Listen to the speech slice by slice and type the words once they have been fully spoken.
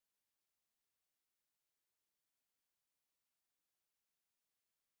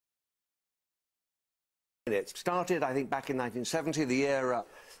It started, I think, back in 1970, the year.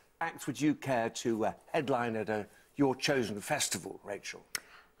 Acts would you care to headline at your chosen festival, Rachel?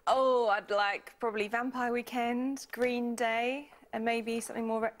 Oh, I'd like probably Vampire Weekend, Green Day, and maybe something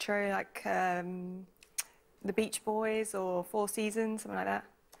more retro like the Beach Boys or Four Seasons, something like that.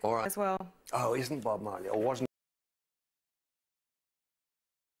 All right. As well. Oh, isn't Bob Marley, or wasn't?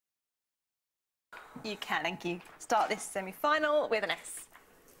 You can, thank you. Start this semi-final with an S.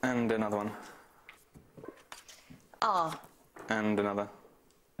 And another one. R. And another.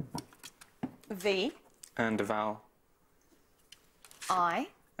 V. And a vowel. I.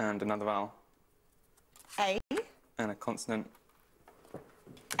 And another vowel. A. And a consonant.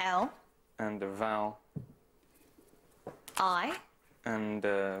 L. And a vowel. I. And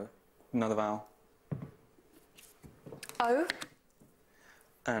another vowel. O.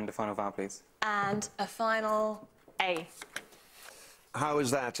 And a final vowel, please. And a final A. How is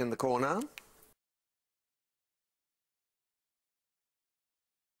that in the corner?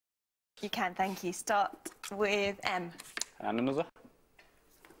 You can, thank you. Start with M. And another.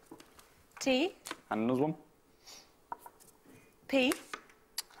 T. And another one. P.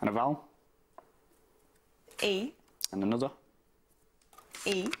 And a vowel. E. And another.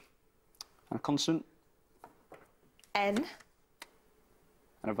 E. And a consonant. N.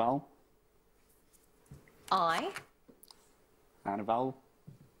 And a vowel. I. And a vowel.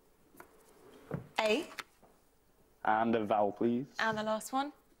 A. And a vowel, please. And the last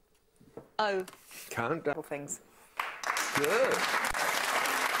one. O. Count down. Things. Good.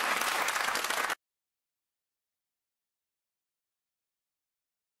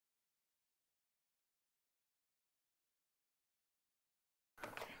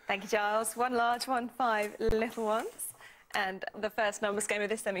 Thank you, Giles. One large one, 5 little ones. And the first numbers game of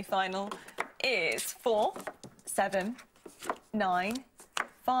this semi-final is 4, 7, 9,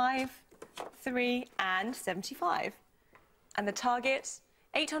 5, 3, and 75. And the target,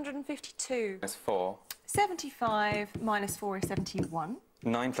 852. That's 4. 75 minus 4 is 71.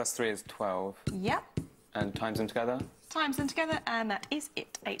 9 plus 3 is 12. Yep. And times them together? Times them together, and that is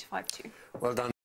it, 852. Well done.